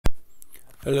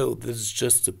Hello, this is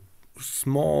just a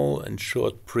small and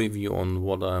short preview on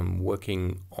what I'm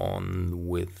working on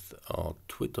with a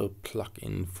Twitter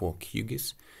plugin for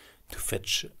QGIS to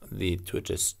fetch the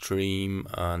Twitter stream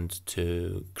and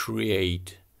to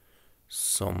create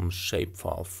some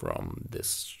shapefile from this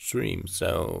stream.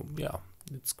 So yeah,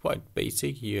 it's quite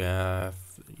basic. You have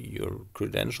your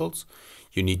credentials,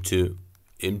 you need to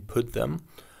input them,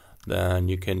 then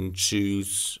you can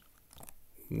choose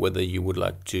whether you would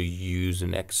like to use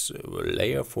an X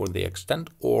layer for the extent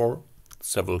or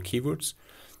several keywords.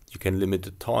 You can limit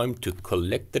the time to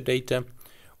collect the data,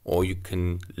 or you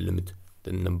can limit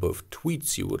the number of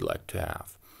tweets you would like to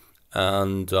have.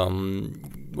 And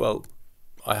well,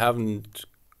 I haven't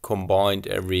combined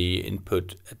every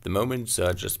input at the moment, so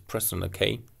I just press on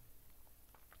OK,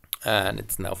 and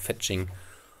it's now fetching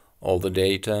all the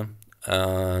data.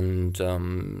 And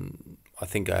I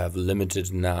think I have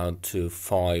limited now to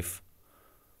 5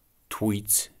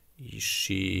 tweets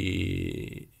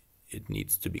it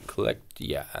needs to be collected.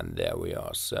 Yeah, and there we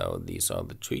are. So these are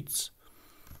the tweets.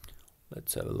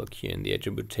 Let's have a look here in the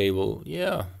attribute table.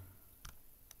 Yeah,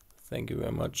 thank you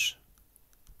very much,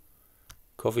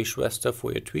 Coffee Schwester,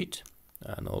 for your tweet,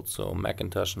 and also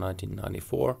Macintosh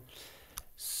 1994.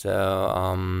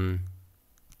 So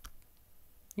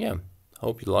yeah,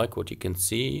 hope you like what you can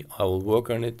see. I will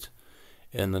work on it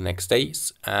in the next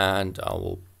days, and I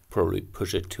will probably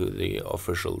push it to the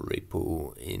official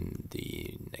repo in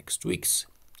the next weeks.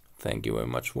 Thank you very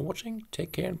much for watching.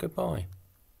 Take care and goodbye.